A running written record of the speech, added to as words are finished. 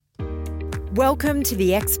Welcome to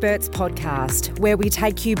the Experts Podcast, where we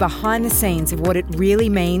take you behind the scenes of what it really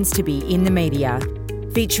means to be in the media.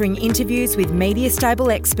 Featuring interviews with media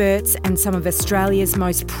stable experts and some of Australia's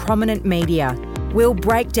most prominent media. We'll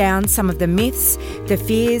break down some of the myths, the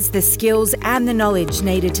fears, the skills and the knowledge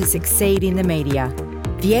needed to succeed in the media.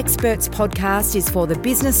 The Experts Podcast is for the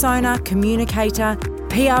business owner, communicator,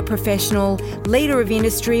 PR professional, leader of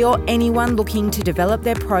industry or anyone looking to develop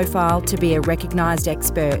their profile to be a recognised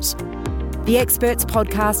expert. The Experts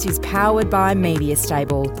Podcast is powered by Media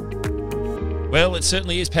Stable. Well, it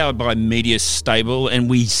certainly is powered by Media Stable, and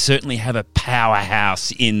we certainly have a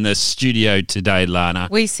powerhouse in the studio today, Lana.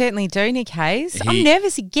 We certainly do, Nick Hayes. I'm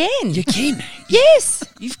nervous again. You again? Yes.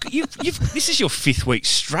 This is your fifth week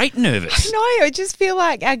straight nervous. No, I just feel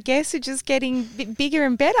like our guests are just getting bigger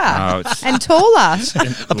and better and taller.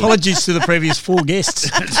 Apologies to the previous four guests.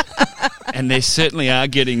 And they certainly are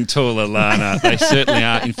getting taller, Lana. They certainly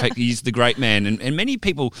are. In fact, he's the great man. And many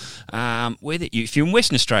people, if you're in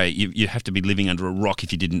Western Australia, you have to be living under a rock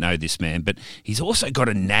if you didn't know this man. But he's also got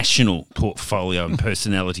a national portfolio and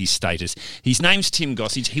personality status. His name's Tim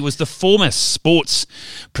Gossage. He was the former sports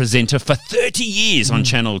presenter for 30 years on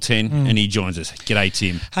Channel 10, and he joins us. G'day,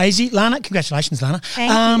 Tim. Hazy, Lana, congratulations, Lana.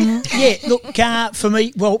 Thank you. Yeah, look, for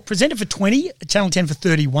me, presenter for 20, Channel 10 for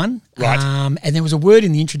 31. Right. And there was a word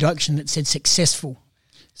in the introduction that said successful.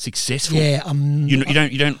 Successful? Yeah. You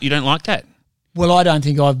don't like that? Well, I don't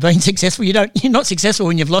think I've been successful. You're not successful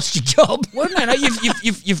when you've lost your job. Well, no,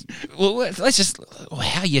 you've. Well, let's just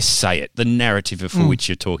how you say it. The narrative for which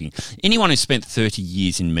you're talking. Anyone who's spent 30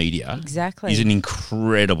 years in media, exactly, is an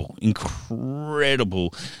incredible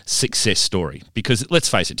success story. Because let's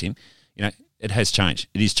face it, Tim. It has changed.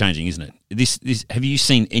 It is changing, isn't it? This. Have you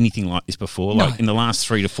seen anything like this before? No. Like in the last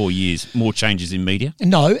 3 to 4 years, more changes in media?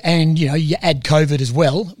 No, and you add COVID as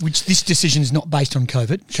well, which this decision is not based on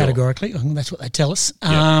COVID categorically. I think that's what they tell us.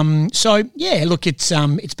 Yep. Look,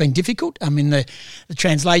 it's been difficult. I mean, the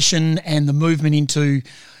translation and the movement into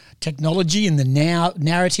technology and the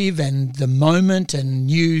narrative and the moment and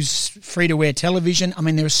news, free-to-air television. I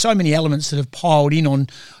mean, there are so many elements that have piled in on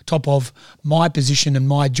top of my position and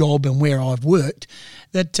my job and where I've worked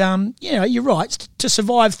that, you're right, to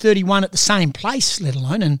survive 31 at the same place, let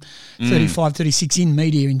alone, and 35, 36 in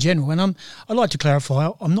media in general. And I'd like to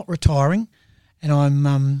clarify, I'm not retiring.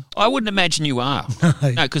 And I wouldn't imagine you are.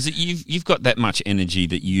 No, because you've got that much energy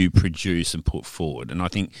that you produce and put forward. And I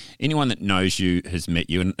think anyone that knows you has met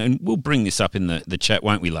you. And we'll bring this up in the chat,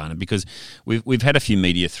 won't we, Lana? Because we've had a few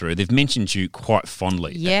media through. They've mentioned you quite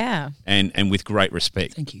fondly. Yeah. And with great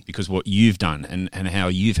respect. Thank you. Because what you've done and how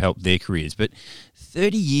you've helped their careers. But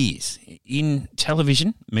 30 years in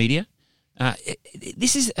television, media,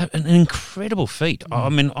 this is an incredible feat. I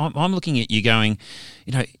mean, I'm looking at you going,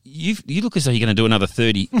 you look as though you're going to do another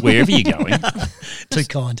 30 wherever you're going. Too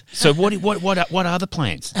kind. So what are the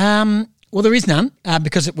plans? Well, there is none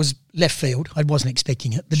because it was left field. I wasn't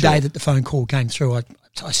expecting it. The day that the phone call came through,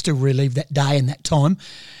 I still relive that day and that time,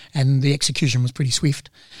 and the execution was pretty swift.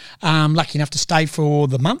 Lucky enough to stay for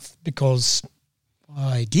the month because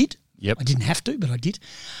I did. Yep. I didn't have to, but I did.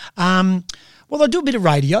 Well, I do a bit of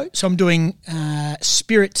radio. So I'm doing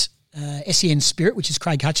Spirit, SEN Spirit, which is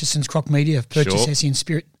Craig Hutchison's Croc Media. I've purchased SEN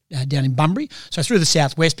Spirit down in Bunbury. So through the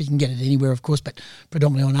southwest, but you can get it anywhere, of course, but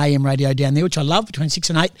predominantly on AM radio down there, which I love, between 6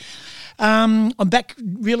 and 8. I'm back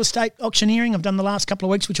real estate auctioneering. I've done the last couple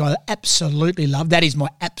of weeks, which I absolutely love. That is my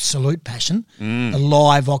absolute passion, the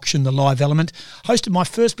live auction, the live element. Hosted my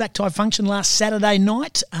first black tie function last Saturday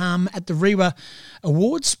night at the REWA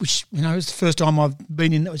Awards, which, is the first time I've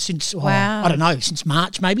been in since, since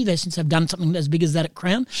March maybe, since I've done something as big as that at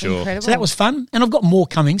Crown. Sure. Incredible. So that was fun, and I've got more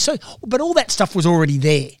coming. So, but all that stuff was already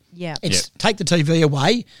there. Yeah. It's take the TV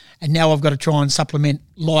away, and now I've got to try and supplement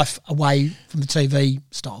life away from the TV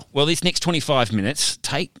style. Well, this next 25 minutes,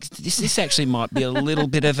 this actually might be a little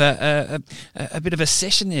bit of a bit of a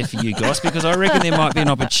session there for you guys, because I reckon there might be an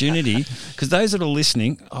opportunity, because those that are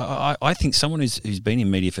listening, I think someone who's been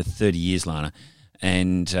in media for 30 years, Lana,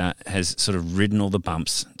 and has sort of ridden all the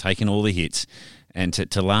bumps, taken all the hits, and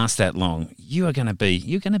to last that long, you're going to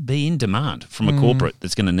be in demand from a corporate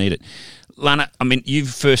that's going to need it. Lana, I mean,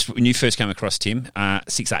 when you first came across Tim,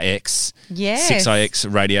 6AX, yes.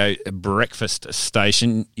 6AX radio breakfast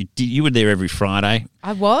station. You were there every Friday.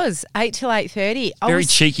 I was 8 till 8:30. Very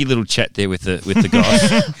cheeky little chat there with the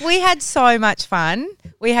guys. We had so much fun.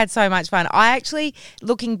 I actually,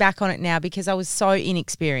 looking back on it now, because I was so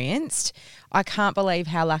inexperienced, I can't believe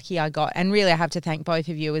how lucky I got. And really, I have to thank both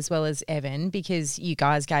of you as well as Evan, because you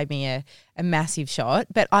guys gave me a massive shot.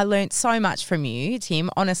 But I learnt so much from you, Tim,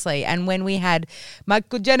 honestly. And when we had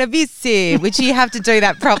Michael Genovese, which you have to do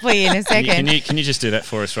that properly in a second. Can you just do that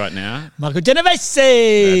for us right now? Michael Genovese. That's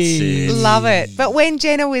it. Love it. But when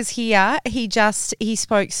Jenna was here, he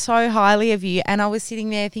spoke so highly of you, and I was sitting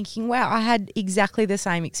there thinking, wow, I had exactly the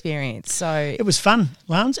same experience. So it was fun,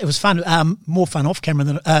 Lance. It was fun. More fun off camera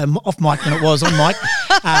than off mic than it was on mic.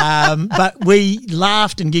 But we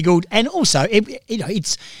laughed and giggled, and also,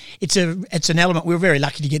 it's an element. We were very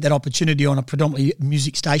lucky to get that opportunity on a predominantly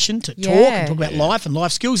music station to talk and talk about life and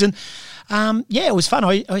life skills. And it was fun.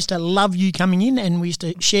 I used to love you coming in, and we used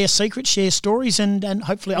to share secrets, share stories, and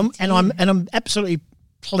hopefully, I'm absolutely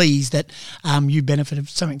pleased that you benefited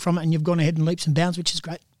something from it, and you've gone ahead in leaps and bounds, which is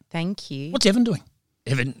great. Thank you. What's Evan doing?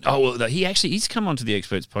 Evan, he's come onto the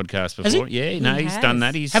Experts podcast before. He? Yeah, he's done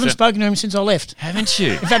that. Haven't spoken to him since I left. Haven't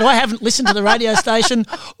you? In fact, I haven't listened to the radio station.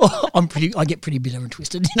 I get pretty bitter and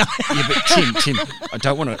twisted. Yeah, but Tim, I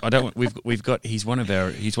don't want. We've got. He's one of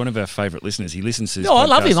our favourite listeners. He listens to this. No, I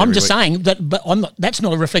love podcast him. I'm just week. saying that, but I'm not. That's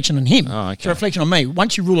not a reflection on him. Oh, okay. It's a reflection on me.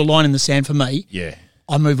 Once you rule a line in the sand for me,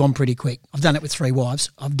 I move on pretty quick. I've done it with 3 wives.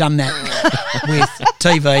 I've done that with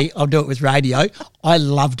TV. I'll do it with radio. I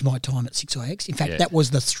loved my time at 6IX. In fact, that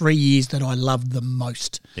was the 3 years that I loved the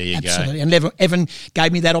most. There you Absolutely. go. And Evan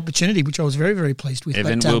gave me that opportunity, which I was very, very pleased with.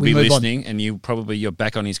 Evan will be listening, and you're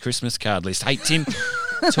back on his Christmas card list. Hey, Tim,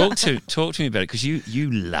 talk to me about it, because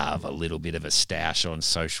you love a little bit of a stoush on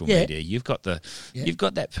social media. You've got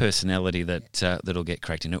that personality that'll get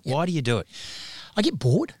cracked in it. Why do you do it? I get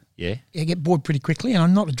bored. Yeah. I get bored pretty quickly, and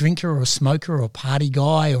I'm not a drinker or a smoker or a party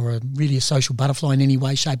guy or really a social butterfly in any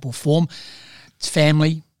way, shape or form. It's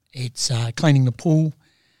family. It's cleaning the pool.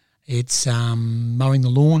 It's mowing the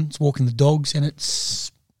lawn. It's walking the dogs, and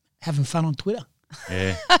it's having fun on Twitter.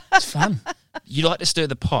 Yeah. It's fun. You like to stir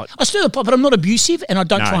the pot. I stir the pot, but I'm not abusive, and I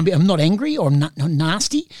don't try and be. I'm not angry or I'm not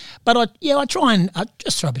nasty, but I try and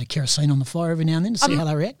just throw a bit of kerosene on the fire every now and then to see how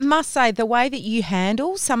they react. Must say, the way that you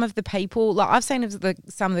handle some of the people, like I've seen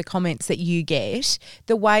some of the comments that you get,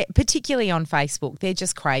 the way, particularly on Facebook, they're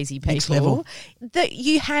just crazy people. Next level. That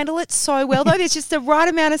you handle it so well, though. There's just the right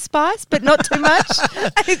amount of spice, but not too much.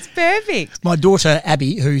 It's perfect. My daughter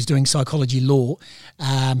Abby, who's doing psychology law,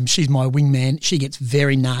 she's my wingman. She gets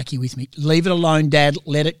very narky with me. Leave it alone, Dad.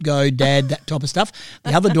 Let it go, Dad. That type of stuff.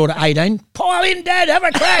 The other daughter, 18, pile in, Dad. Have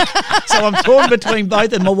a crack. So I'm torn between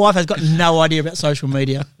both, and my wife has got no idea about social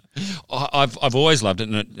media. I've always loved it,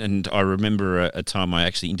 and I remember a time I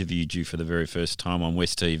actually interviewed you for the very first time on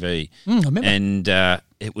West TV. I remember. And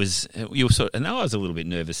you were and I was a little bit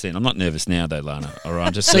nervous then. I'm not nervous now though, Lana. All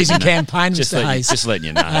right, just season campaign, Mr. Hayes. Just letting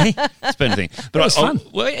you know, it's been a thing. But it was fun.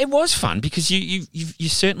 Well, it was fun because you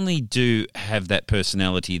certainly do have that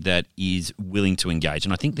personality that is willing to engage,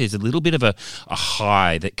 and I think there's a little bit of a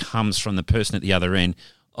high that comes from the person at the other end.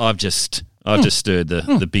 I've just stirred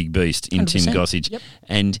the big beast in 100%. Tim Gossage,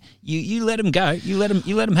 and you let him go. You let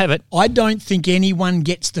him have it. I don't think anyone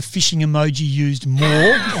gets the fishing emoji used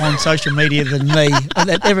more on social media than me.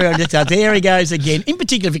 Everyone just goes, there he goes again. In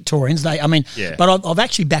particular, Victorians. But I've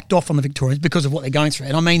actually backed off on the Victorians because of what they're going through,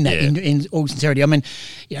 and I mean that in all sincerity. I mean,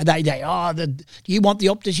 you want the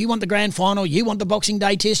Optus, you want the grand final, you want the Boxing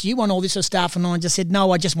Day test, you want all this sort of stuff, and I just said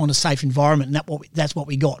no. I just want a safe environment, and that's what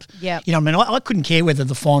we got. Yeah, you know, what I mean, I couldn't care whether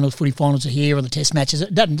the footy finals are here or the test matches.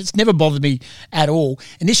 It's never bothered me at all.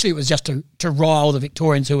 Initially, it was just to rile the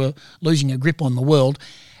Victorians who were losing a grip on the world,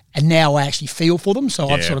 and now I actually feel for them, so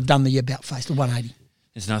I've sort of done the about face, the 180.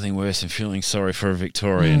 There's nothing worse than feeling sorry for a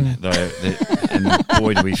Victorian, though, and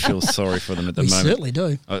boy, do we feel sorry for them at the moment. We certainly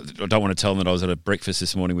do. I don't want to tell them that I was at a breakfast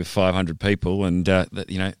this morning with 500 people, and they're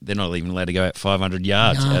not even allowed to go out 500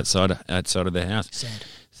 yards outside of their house. Sad.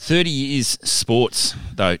 30 years sports,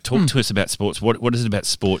 though. Talk to us about sports. What is it about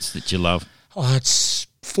sports that you love? Oh, it's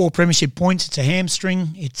 4 premiership points. It's a hamstring.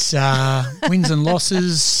 It's wins and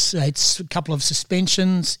losses. It's a couple of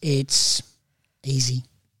suspensions. It's easy.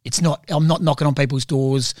 It's not. I'm not knocking on people's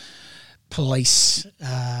doors, police,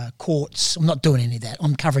 courts. I'm not doing any of that.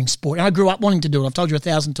 I'm covering sport. And I grew up wanting to do it. I've told you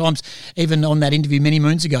 1,000 times, even on that interview many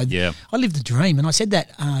moons ago. Yeah. I lived the dream, and I said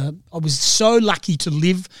that. I was so lucky to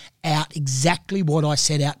live out exactly what I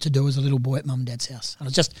set out to do as a little boy at Mum and Dad's house.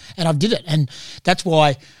 And I did it. And that's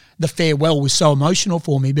why the farewell was so emotional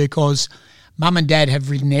for me, because Mum and Dad have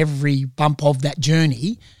ridden every bump of that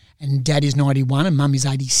journey, and Dad is 91 and Mum is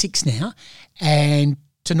 86 now, and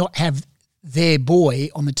to not have their boy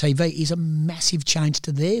on the TV is a massive change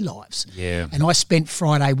to their lives. Yeah. And I spent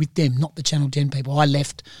Friday with them, not the Channel 10 people. I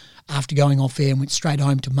left after going off air and went straight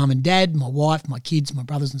home to mum and dad, my wife, my kids, my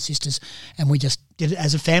brothers and sisters, and we just did it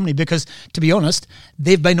as a family because, to be honest,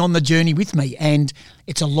 they've been on the journey with me and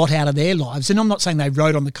it's a lot out of their lives. And I'm not saying they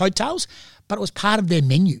rode on the coattails, but it was part of their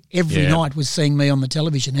menu. Every night was seeing me on the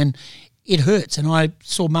television and it hurts. And I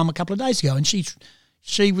saw mum a couple of days ago and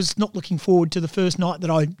she was not looking forward to the first night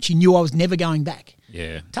that she knew I was never going back.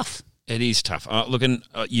 Yeah. Tough. It is tough. Look, and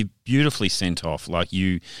you beautifully sent off. Like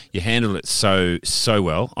you handled it so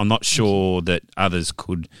well. I'm not sure that others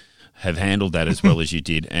could have handled that as well as you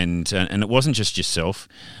did. And it wasn't just yourself,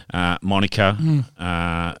 Monica.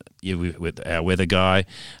 With our weather guy.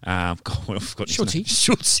 God, I've got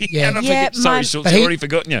Schultzy. Yeah. Sorry, Schultzy. I've already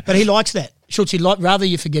forgotten you. But he likes that. Schultzy, rather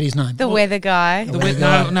you forget his name. The weather guy.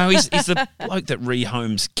 No, he's the bloke that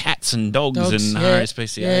rehomes cats and dogs and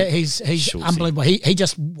RSPCA. Yeah, he's Schultzy. unbelievable. He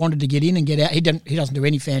just wanted to get in and get out. He doesn't do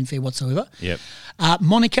any fanfare whatsoever. Yep.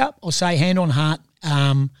 Monica, I'll say hand on heart,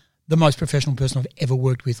 the most professional person I've ever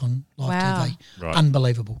worked with on live TV. Right.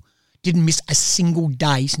 Unbelievable. Didn't miss a single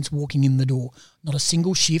day since walking in the door. Not a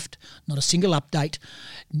single shift, not a single update.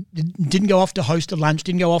 Didn't go off to host a lunch,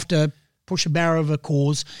 didn't go off to push a barrow of a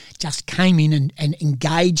cause, just came in and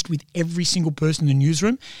engaged with every single person in the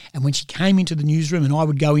newsroom. And when she came into the newsroom and I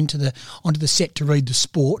would go onto the set to read the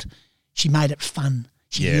sport, she made it fun.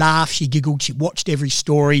 She laughed, she giggled, she watched every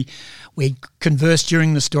story. We conversed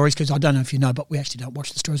during the stories because I don't know if you know, but we actually don't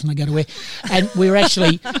watch the stories when they go to air. And we were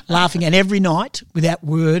actually laughing. And every night, without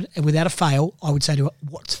word and without a fail, I would say to her,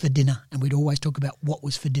 "What's for dinner?" And we'd always talk about what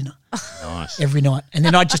was for dinner. Nice. Every night. And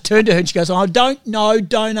then I'd just turn to her and she goes, "I don't know,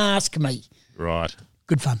 don't ask me." Right.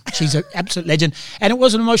 Good fun. She's an absolute legend. And it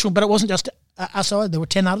wasn't emotional, but it wasn't just us either. There were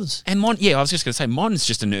 10 others. And I was just going to say, Mon's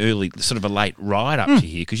just an early, sort of a late ride up to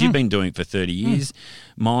here because you've been doing it for 30 years.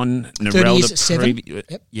 Mon, Narelda. 30 years at 7.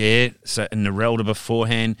 Yep. Yeah, so and Narelda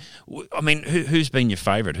beforehand. I mean, who's been your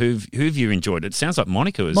favourite? Who have you enjoyed? It sounds like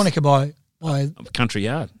Monica was. Monica by Country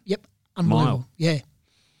Yard. Yep. Unbelievable. Mile. Yeah.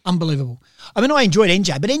 Unbelievable. I mean, I enjoyed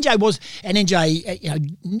NJ, but NJ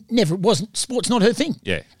never wasn't, sport's not her thing.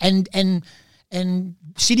 Yeah. And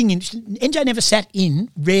sitting in, NJ never sat in,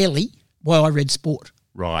 rarely, while I read sport.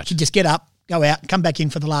 Right. She'd just get up, go out, come back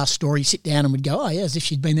in for the last story, sit down and would go, as if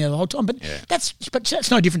she'd been there the whole time. But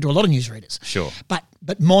that's no different to a lot of newsreaders. Sure.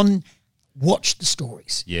 But Mon watched the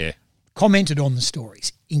stories. Yeah. Commented on the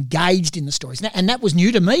stories, engaged in the stories. And that was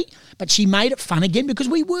new to me, but she made it fun again because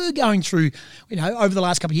we were going through, over the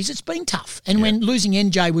last couple of years, it's been tough. And when losing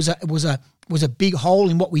NJ was a big hole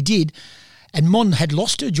in what we did, and Mon had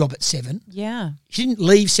lost her job at 7. Yeah. She didn't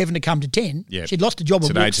leave 7 to come to 10. Yeah. She'd lost her job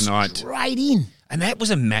Today, and tonight. straight in. And that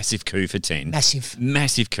was a massive coup for 10.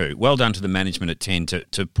 Massive coup. Well done to the management at 10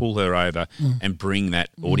 to pull her over and bring that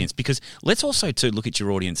audience. Because let's also, too, look at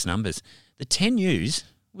your audience numbers. The 10 News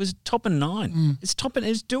was top and 9. It's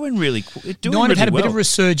doing really well. 9 have had a bit of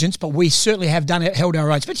resurgence, but we certainly have held our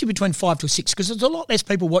own, especially between 5 to 6, because there's a lot less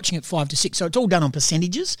people watching at 5 to 6. So it's all done on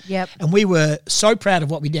percentages. Yep. And we were so proud of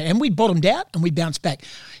what we did. And we bottomed out and we bounced back.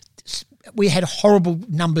 We had horrible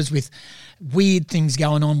numbers with weird things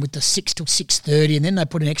going on with the 6 till 6:30, and then they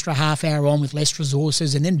put an extra half hour on with less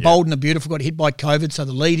resources, and then Bold and the Beautiful got hit by COVID, so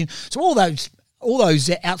the lead-in. So all those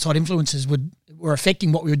outside influences were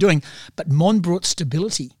affecting what we were doing. But Mon brought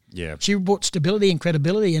stability. Yeah. She brought stability and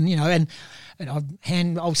credibility, and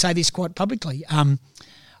I'll say this quite publicly.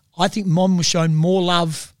 I think Mon was shown more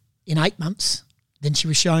love in 8 months than she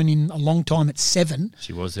was shown in a long time at 7.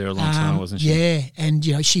 She was there a long time, wasn't she? Yeah, and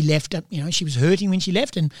she left. She was hurting when she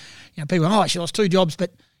left, and people went, she lost 2 jobs,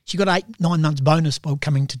 but she got 8-9 months bonus by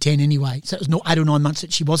coming to 10 anyway. So it was not 8 or 9 months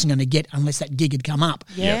that she wasn't going to get unless that gig had come up.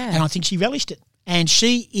 Yeah. And I think she relished it. And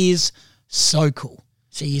she is so cool.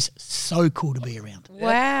 She is so cool to be around.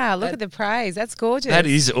 Wow, look at the praise. That's gorgeous. That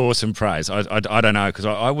is awesome praise. I don't know, because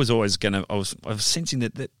I was always I was sensing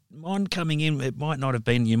that Mon coming in, you might not have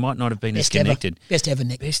been as connected. Best ever,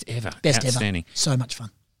 Nick. Best ever. Best Outstanding. ever. So much fun.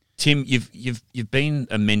 Tim, you've been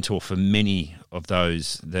a mentor for many of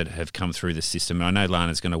those that have come through the system. And I know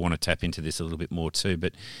Lana's going to want to tap into this a little bit more too.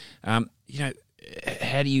 But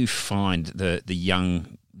how do you find the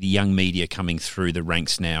young media coming through the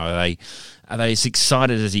ranks now? Are they as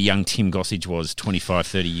excited as a young Tim Gossage was 25,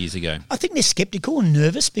 30 years ago? I think they're sceptical and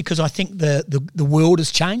nervous because I think the world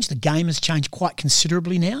has changed. The game has changed quite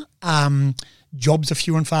considerably now. Jobs are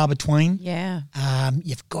few and far between. Yeah.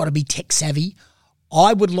 You've got to be tech savvy.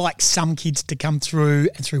 I would like some kids to come through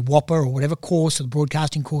Whopper or whatever course or the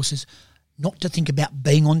broadcasting courses not to think about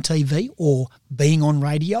being on TV or being on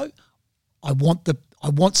radio. I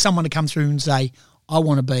want someone to come through and say, I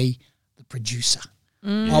want to be the producer.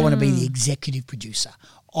 I want to be the executive producer.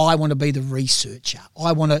 I want to be the researcher.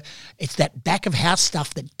 It's that back of house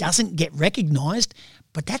stuff that doesn't get recognised,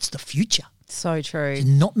 but that's the future. So true. There's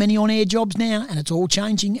not many on-air jobs now, and it's all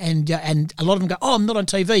changing. And a lot of them go, I'm not on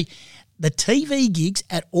TV. The TV gigs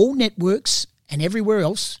at all networks and everywhere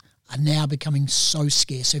else are now becoming so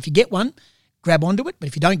scarce. So if you get one, grab onto it. But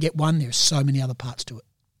if you don't get one, there are so many other parts to it.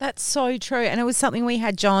 That's so true. And it was something we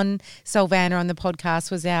had John Salvander on the podcast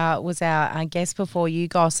was our guest before you,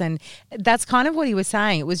 Goss, and that's kind of what he was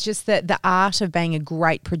saying. It was just that the art of being a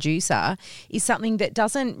great producer is something that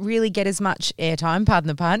doesn't really get as much airtime, pardon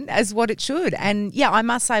the pun, as what it should. And yeah, I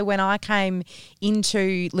must say when I came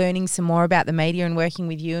into learning some more about the media and working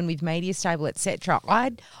with you and with Media Stable, etc.,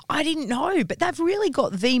 I didn't know, but they've really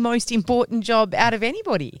got the most important job out of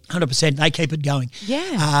anybody. 100%. They keep it going.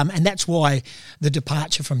 Yeah. And that's why the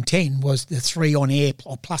departure from 10 was the 3 on air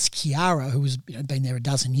plus Kiara, who was been there a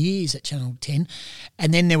dozen years at Channel 10.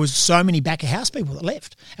 And then there was so many back of house people that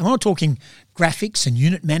left. And we're not talking graphics and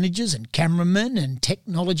unit managers and cameramen and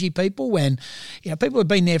technology people, and people have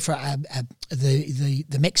been there for the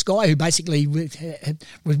MEX guy who basically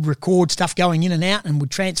would record stuff going in and out and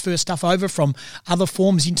would transfer stuff over from other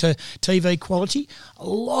forms into TV quality. A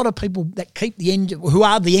lot of people that keep the engine, who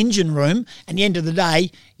are the engine room, and at the end of the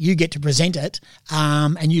day you get to present it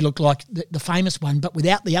and you look like the famous one, but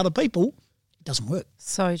without the other people it doesn't work.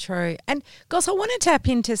 So true. And Goss, I want to tap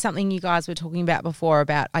into something you guys were talking about before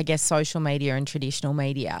about, I guess, social media and traditional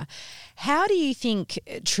media. How do you think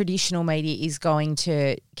traditional media is going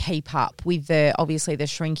to keep up with obviously the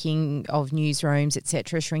shrinking of newsrooms,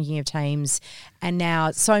 etc., shrinking of teams, and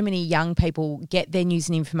now so many young people get their news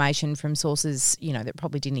and information from sources, that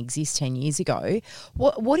probably didn't exist 10 years ago.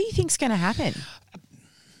 What do you think's going to happen?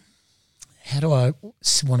 How do I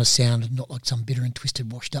want to sound not like some bitter and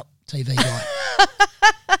twisted, washed up TV guy?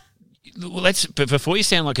 Well, but before you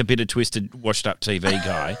sound like a bitter, twisted, washed up TV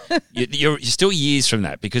guy, you're still years from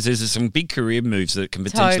that, because there's some big career moves that can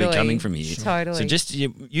potentially be coming from here. Totally. So just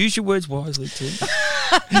use your words wisely, Tim.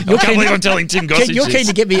 I can't believe I'm telling Tim Gossage. You're keen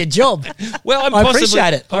to get me a job. Well, I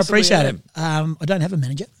appreciate it. I don't have a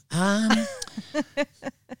manager. I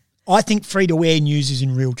think free-to-air news is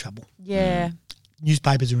in real trouble. Yeah.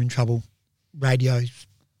 Newspapers are in trouble. Radio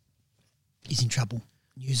is in trouble.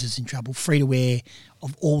 News is in trouble. Free-to-air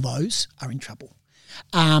of all those are in trouble.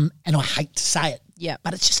 And I hate to say it,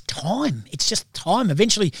 but it's just time. It's just time.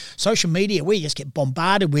 Eventually, social media, we just get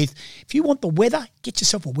bombarded with, if you want the weather, get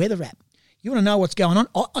yourself a weather app. You want to know what's going on?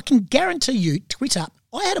 I can guarantee you, Twitter,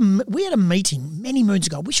 we had a meeting many moons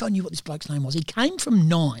ago. I wish I knew what this bloke's name was. He came from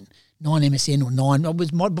Nine MSN or Nine. It was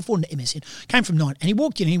before MSN. Came from Nine. And he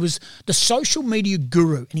walked in. He was the social media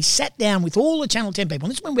guru. And he sat down with all the Channel 10 people.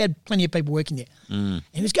 And this is when we had plenty of people working there. And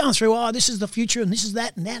he was going through, this is the future and this is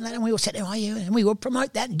that and that and that. And we all sat down, and we will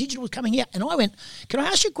promote that and digital was coming out. And I went, can I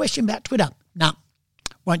ask you a question about Twitter? No,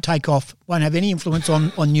 won't take off. Won't have any influence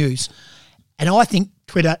on news. And I think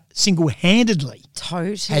Twitter single-handedly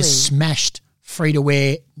has smashed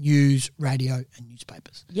free-to-air news, radio and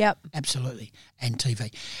newspapers. Yep. Absolutely. And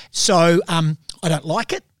TV. So I don't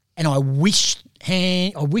like it, and I wish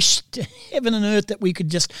to heaven and earth that we could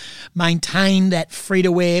just maintain that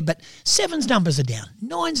free-to-air, but 7's numbers are down,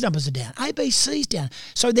 9's numbers are down, ABC's down.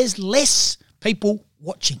 So there's less people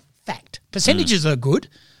watching. Fact. Percentages are good,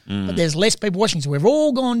 but there's less people watching. So we've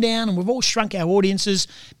all gone down and we've all shrunk our audiences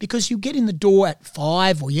because you get in the door at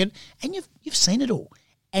 5 and you've seen it all.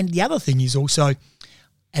 And the other thing is also,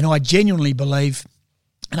 and I genuinely believe,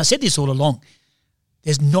 and I said this all along,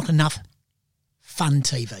 there's not enough fun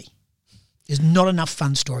TV. There's not enough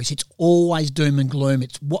fun stories. It's always doom and gloom.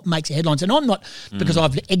 It's what makes the headlines. And I'm not, because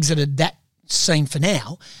I've exited that scene for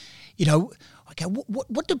now, okay,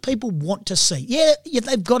 what do people want to see? Yeah,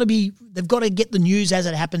 they've got to get the news as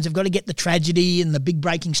it happens. They've got to get the tragedy and the big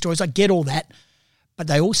breaking stories. I get all that. But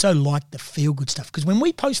they also like the feel-good stuff. Because when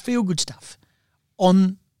we post feel-good stuff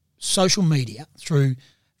on social media through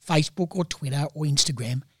Facebook or Twitter or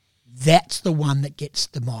Instagram, that's the one that gets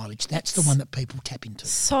the mileage. That's the one that people tap into.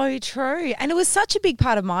 So true. And it was such a big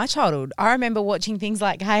part of my childhood. I remember watching things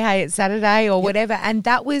like Hey, It's Saturday or whatever, and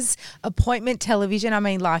that was appointment television. I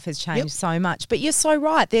mean, life has changed so much. But you're so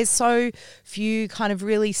right. There's so few kind of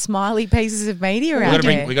really smiley pieces of media out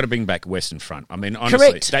there. We've got to bring back Western Front. I mean,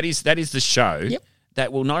 honestly, correct. that is the show.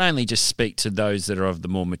 That will not only just speak to those that are of the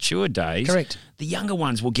more mature days. Correct. The younger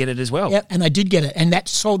ones will get it as well. Yep, and they did get it. And that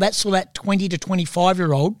saw that 20 to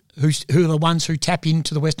 25-year-old who are the ones who tap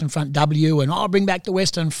into the Western Front W and bring back the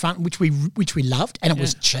Western Front, which we loved, and it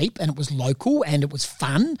was cheap and it was local and it was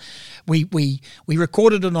fun. We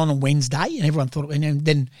recorded it on a Wednesday, and everyone thought, and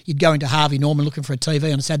then you'd go into Harvey Norman looking for a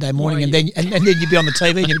TV on a Saturday morning, and then you'd be on the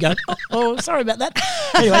TV and you'd go, oh, sorry about that.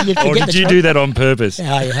 Anyway, you'd forget did you do that on purpose? Oh,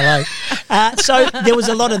 yeah, hello. So there was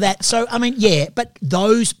a lot of that. So I mean, but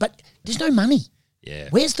there's no money. Yeah.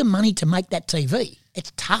 Where's the money to make that TV?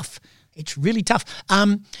 It's tough. It's really tough.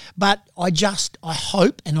 But I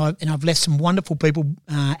hope, and I've left some wonderful people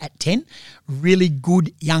at 10, really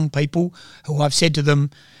good young people who I've said to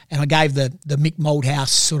them, and I gave the Mick Moldhouse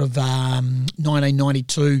sort of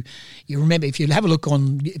 1992. You remember, if you have a look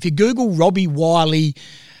if you Google Robbie Wiley,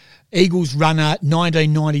 Eagles runner,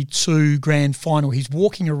 1992 grand final, he's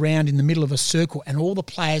walking around in the middle of a circle and all the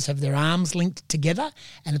players have their arms linked together,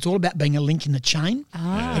 and it's all about being a link in the chain.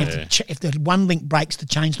 And if the one link breaks, the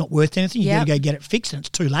chain's not worth anything. You've got to go get it fixed and it's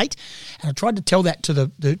too late. And I tried to tell that to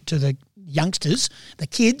the youngsters, the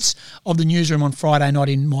kids of the newsroom on Friday night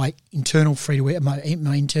in my internal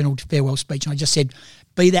my internal farewell speech. And I just said,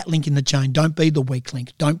 be that link in the chain. Don't be the weak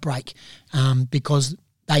link. Don't break, because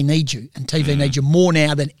they need you, and TV needs you more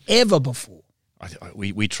now than ever before.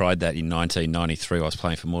 We tried that in 1993. I was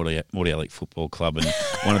playing for Mordialloc Football Club, and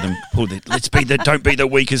one of them pulled it. Don't be the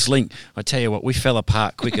weakest link. I tell you what, we fell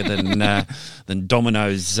apart quicker than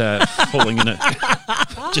dominoes falling in it,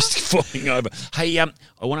 just falling over. Hey, I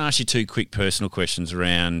want to ask you two quick personal questions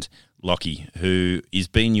around Lockie, who has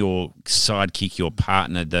been your sidekick, your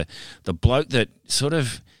partner, the bloke that sort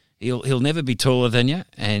of. He'll never be taller than you,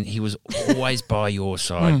 and he was always by your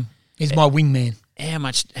side. He's my wingman. How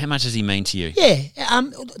much does he mean to you? Yeah,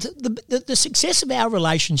 the success of our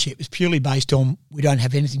relationship is purely based on we don't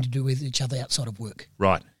have anything to do with each other outside of work.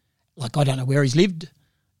 Right. Like, I don't know where he's lived.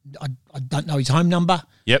 I don't know his home number.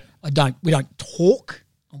 Yep. We don't talk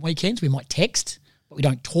on weekends. We might text, but we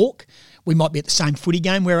don't talk. We might be at the same footy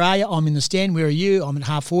game. Where are you? I'm in the stand. Where are you? I'm at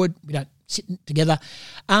half forward. We don't sitting together,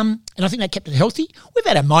 and I think that kept it healthy. We've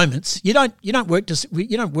had our moments. You don't work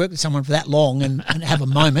with someone for that long and have a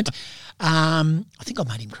moment. I think I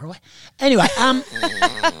made him cry. Anyway,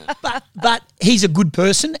 but he's a good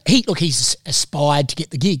person. He's aspired to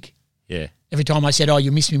get the gig. Yeah. Every time I said, "Oh,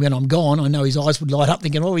 you miss me when I'm gone," I know his eyes would light up,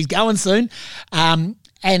 thinking, "Oh, he's going soon."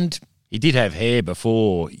 And he did have hair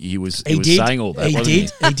before he was saying all that.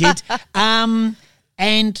 He did.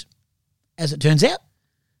 And as it turns out,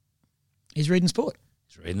 he's reading sport.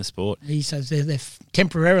 He's reading the sport. He says they're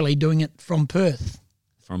temporarily doing it from Perth.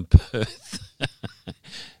 From Perth.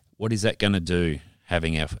 What is that going to do,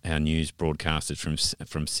 having our news broadcasted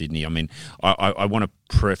from Sydney? I mean, I want to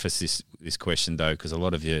preface this question, though, because a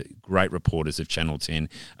lot of your great reporters of Channel 10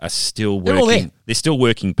 are still working. They're all there. They're still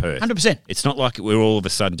working Perth. 100%. It's not like we're all of a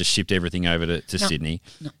sudden just shipped everything over to Sydney.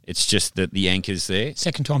 No. It's just that the anchor's there.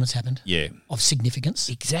 Second time it's happened. Yeah. Of significance.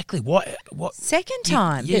 Exactly. What? Second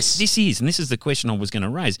time? Yes, this is. And this is the question I was going to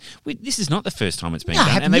raise. This is not the first time it's been No,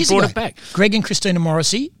 done. And they brought it back. Greg and Christina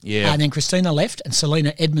Morrissey. Yeah. And then Christina left, and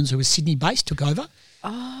Selena Edmonds, who was Sydney-based, took over.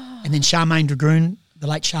 Oh. And then Charmaine Dragoon, the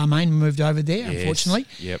late Charmaine, moved over there, unfortunately.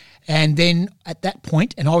 Yep. And then at that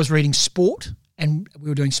point, and I was reading sport, and we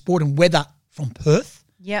were doing sport and weather from Perth.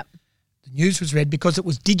 Yep. The news was read because it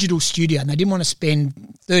was digital studio, and they didn't want to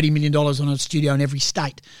spend $30 million on a studio in every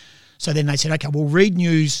state. So then they said, okay, we'll read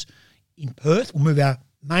news in Perth. We'll move our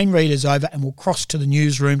main readers over, and we'll cross to the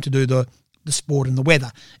newsroom to do the sport and the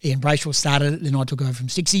weather. Ian Bracewell started it, then I took over from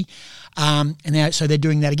Stixie. And now, so they're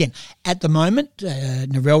doing that again. At the moment,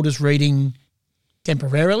 Narelda's reading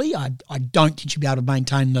temporarily. I don't think she'll be able to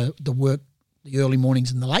maintain the work, the early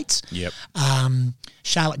mornings and the lates. Yep.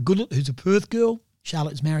 Charlotte Goodlett, who's a Perth girl.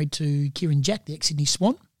 Charlotte is married to Kieran Jack, the ex-Sydney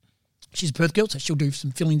Swan. She's a Perth girl, so she'll do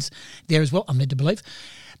some fill-ins there as well, I'm led to believe.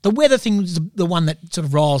 The weather thing is the one that sort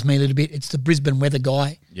of riles me a little bit. It's the Brisbane weather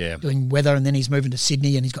guy doing weather, and then he's moving to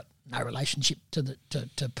Sydney, and he's got no relationship to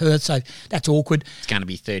Perth, so that's awkward. It's going to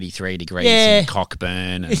be 33 degrees in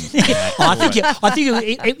Cockburn. And I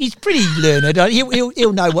think he's pretty learned.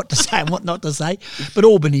 He'll know what to say and what not to say. But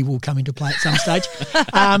Albany will come into play at some stage,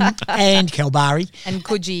 and Kalbarri and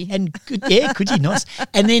Coogee Coogee, nice.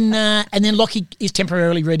 And then Lockie is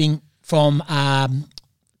temporarily reading from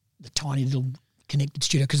the tiny little connected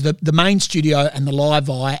studio, because the main studio and the live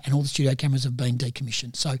eye and all the studio cameras have been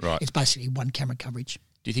decommissioned. So It's basically one camera coverage.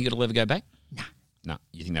 Do you think it'll ever go back? No.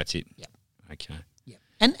 You think that's it? Yeah. Okay. Yeah.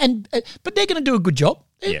 And but they're going to do a good job.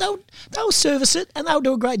 They'll service it, and they'll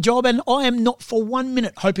do a great job. And I am not for 1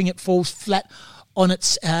 minute hoping it falls flat on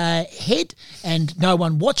its head and no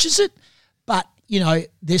one watches it. But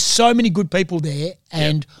there's so many good people there,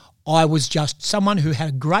 and I was just someone who had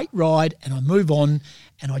a great ride and I move on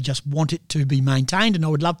and I just want it to be maintained and I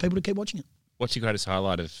would love people to keep watching it. What's your greatest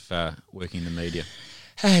highlight of working in the media?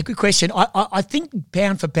 Good question. I think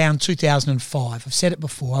pound for pound 2005, I've said it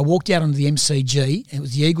before, I walked out onto the MCG and it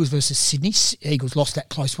was the Eagles versus Sydney. Eagles lost that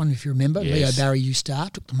close one, if you remember. Yes. Leo Barry,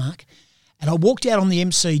 U-Star, took the mark. And I walked out on the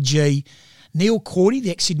MCG. Neil Cordy,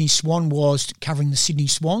 the ex-Sydney Swan, was covering the Sydney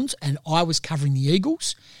Swans and I was covering the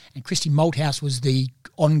Eagles. And Christy Malthouse was the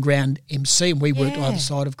on-ground MC and we worked either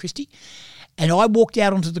side of Christy. And I walked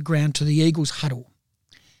out onto the ground to the Eagles huddle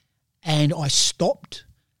and I stopped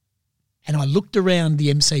and I looked around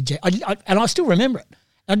the MCG. And I still remember it.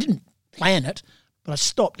 I didn't plan it, but I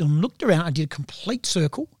stopped and looked around. I did a complete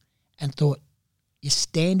circle and thought, you're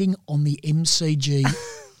standing on the MCG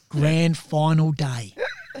grand final day.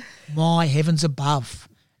 My heavens above.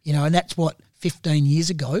 And that's what, 15 years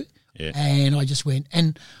ago. Yeah. And I just went,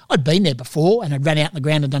 and I'd been there before and I'd run out in the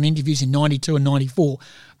ground and done interviews in 92 and 94,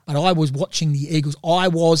 but I was watching the Eagles. I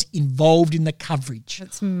was involved in the coverage.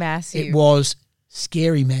 That's massive. It was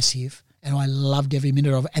scary massive and I loved every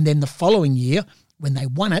minute of it. And then the following year, when they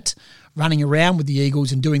won it, running around with the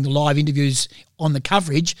Eagles and doing the live interviews on the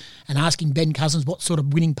coverage and asking Ben Cousins what sort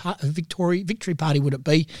of winning victory party would it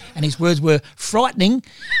be, and his words were frightening.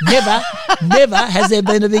 Never has there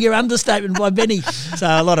been a bigger understatement by Benny. So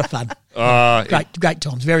a lot of fun. Great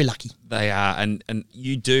times. Very lucky. They are, and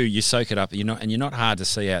you soak it up. You're not hard to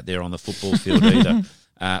see out there on the football field either.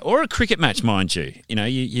 Or a cricket match, mind you.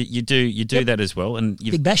 You do that as well, and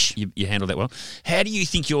Big Bash. You handle that well. How do you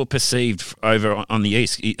think you're perceived over on the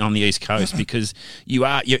east coast? Because you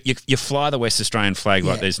fly the West Australian flag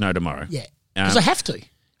like there's no tomorrow. Yeah, because I have to.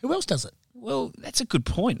 Who else does it? Well, that's a good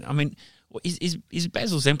point. I mean, is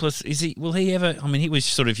Basil Zemplis? Will he ever? I mean, he was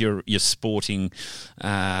sort of your sporting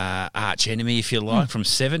arch enemy, if you like, from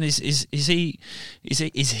Seven. Is he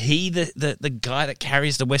the guy that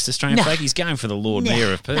carries the West Australian flag? He's going for the Lord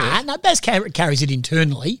Mayor of Perth. No, Baz carries it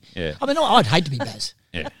internally. Yeah. I mean, I'd hate to be Baz.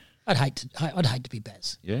 Yeah. I'd hate to be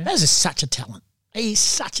Baz. Yeah. Baz is such a talent. He's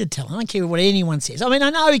such a talent. I don't care what anyone says. I mean, I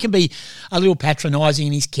know he can be a little patronising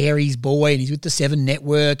and he's Carey's boy and he's with the Seven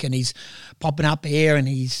Network and he's popping up here and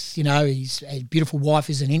his beautiful wife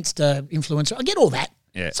is an Insta influencer. I get all that.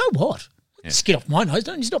 Yeah. So what? Just get off my nose.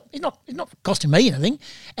 He's not costing me anything.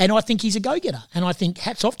 And I think he's a go-getter. And I think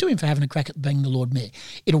hats off to him for having a crack at being the Lord Mayor.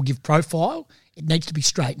 It'll give profile. It needs to be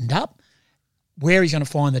straightened up. Where he's going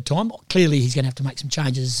to find the time, clearly he's going to have to make some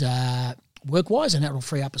changes work-wise, and that will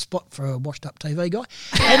free up a spot for a washed-up TV guy.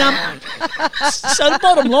 And so the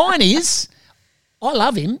bottom line is, I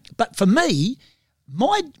love him, but for me,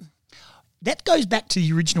 that goes back to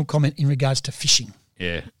the original comment in regards to fishing.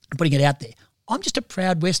 Yeah. And putting it out there. I'm just a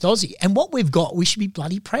proud West Aussie, and what we've got, we should be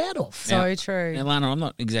bloody proud of. So true. Now, Lana, I'm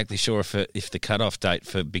not exactly sure if the cut-off date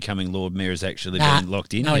for becoming Lord Mayor has actually been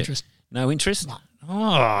locked in no yet. interest. No interest? No.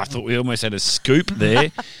 Oh, I thought we almost had a scoop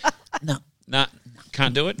there. No.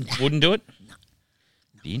 Can't do it? Wouldn't do it?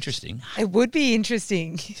 Be interesting. It would be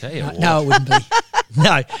interesting. Tell you what. No, it wouldn't be.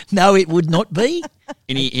 No, it would not be.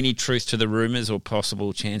 Any truth to the rumours or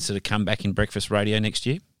possible chance of a comeback in breakfast radio next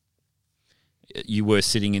year? You were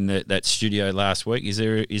sitting in that studio last week. Is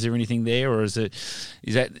there anything there, or is there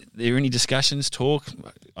any discussions, talk?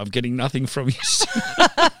 I'm getting nothing from you.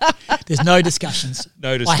 There's no discussions.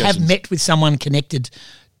 No discussions. I have met with someone connected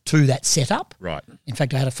to that setup. Right. In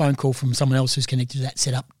fact, I had a phone call from someone else who's connected to that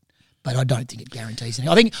setup, but I don't think it guarantees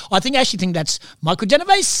anything. I actually think that's Michael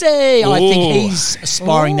Genovese. I think he's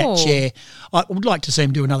aspiring that chair. I would like to see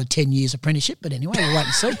him do another 10 years apprenticeship, but anyway, we'll wait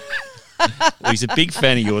and see. Well, he's a big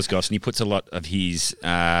fan of yours, Goss, and he puts a lot of his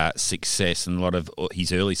success and a lot of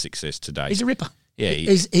his early success today. He's a ripper. Yeah,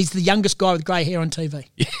 he's the youngest guy with grey hair on TV.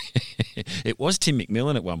 It was Tim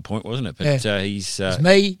McMillan at one point, wasn't it? But he's it's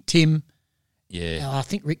me, Tim. Yeah, I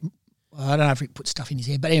think Rick. I don't know if Rick put stuff in his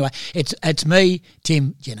hair, but anyway, it's me,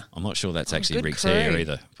 Tim, Jenna. I'm not sure that's actually Rick's crew. hair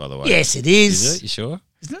either. By the way, Yes, it is. Is it? You sure?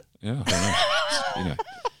 Isn't it? Yeah, I don't know.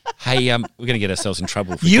 Hey, we're going to get ourselves in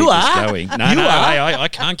trouble if we You keep are? this going. No, hey, I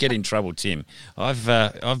can't get in trouble, Tim. I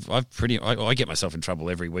get myself in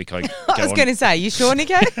trouble every week. I was going to say, you sure,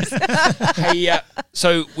 Nico? Hey,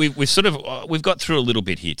 so we've got through a little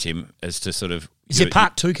bit here, Tim, as to sort of. Is there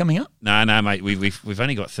part 2 coming up? No, mate. We've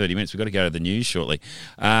only got 30 minutes. We've got to go to the news shortly.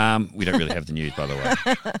 We don't really have the news, by the way.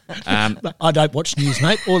 I don't watch news,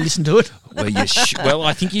 mate, or listen to it. Well,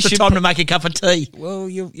 I think you it's should. It's time to make a cup of tea. Well,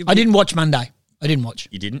 I didn't watch Monday. I didn't watch.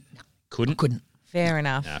 You didn't? Couldn't? Couldn't. Fair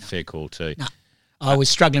enough. Nah, fair call too. No. I was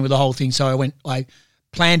struggling with the whole thing, so I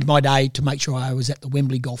planned my day to make sure I was at the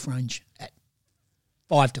Wembley golf range at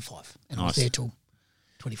 5 to 5, and I was there till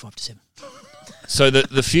 25 to 7. So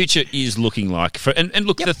the future is looking like and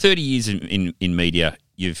look, the 30 years in media,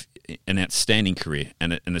 you've an outstanding career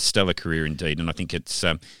and a stellar career indeed, and I think it's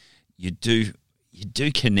you do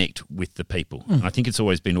connect with the people. I think it's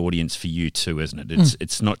always been audience for you too, isn't it?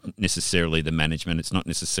 It's not necessarily the management, it's not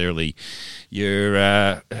necessarily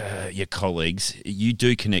your colleagues. You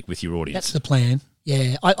do connect with your audience. That's the plan.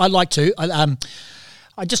 Yeah, I like to.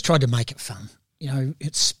 I just tried to make it fun. You know,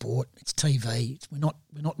 it's sport, it's TV. We're not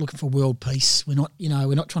looking for world peace. We're not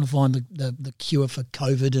trying to find the cure for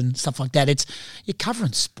COVID and stuff like that. You're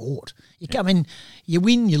covering sport. I mean, you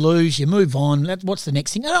win, you lose, you move on. What's the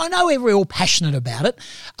next thing? I know we're all passionate about it.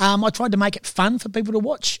 I tried to make it fun for people to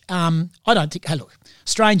watch. I don't think. Hey, look,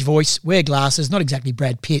 strange voice, wear glasses, not exactly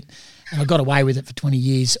Brad Pitt, and I got away with it for 20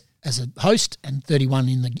 years as a host and 31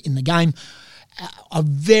 in the game. I'm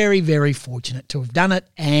very, very fortunate to have done it,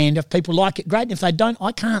 and if people like it, great. And if they don't,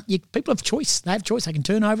 I can't. People have choice. They have choice. They can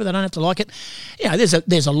turn over. They don't have to like it. You know,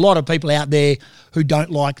 there's a lot of people out there who don't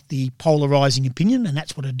like the polarising opinion, and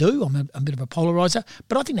that's what I do. I'm a bit of a polariser,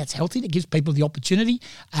 but I think that's healthy. That gives people the opportunity.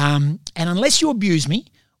 And unless you abuse me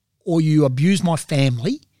or you abuse my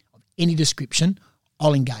family of any description,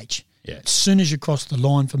 I'll engage. Yeah. As soon as you cross the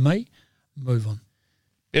line for me, move on.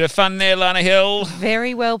 Bit of fun there, Lana Hill.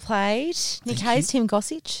 Very well played. Nick Hayes, Tim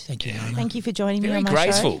Gossage. Thank you, Lana. Thank you for joining me on my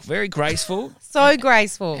show. Very graceful. So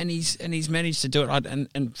graceful. And he's managed to do it.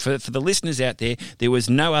 And for the listeners out there was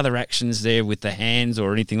no other actions there with the hands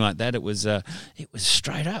or anything like that. It was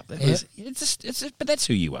straight up. But that's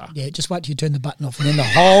who you are. Yeah, just wait till you turn the button off and then the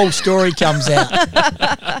whole story comes out.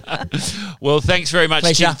 Well, thanks very much,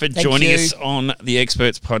 Pleasure. Tim, for joining us on the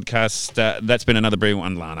Experts podcast. That's been another brilliant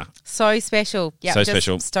one, Lana. So special. Yeah, so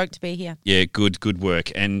special. Stoked to be here. Yeah, good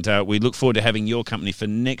work. And we look forward to having your company for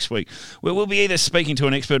next week, where we'll be either speaking to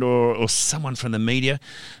an expert or someone from the media.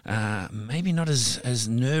 Maybe not as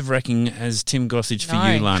nerve-wracking as Tim Gossage for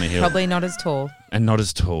you, Lana Hill. Probably not as tall. And not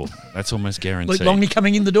as tall. That's almost guaranteed. Luke Longley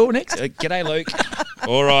coming in the door next. G'day, Luke.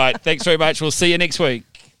 All right. Thanks very much. We'll see you next week.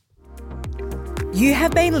 You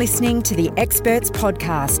have been listening to the Experts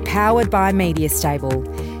podcast powered by Media Stable.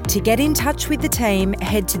 To get in touch with the team,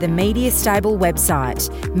 head to the Media Stable website,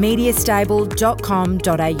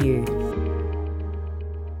 mediastable.com.au.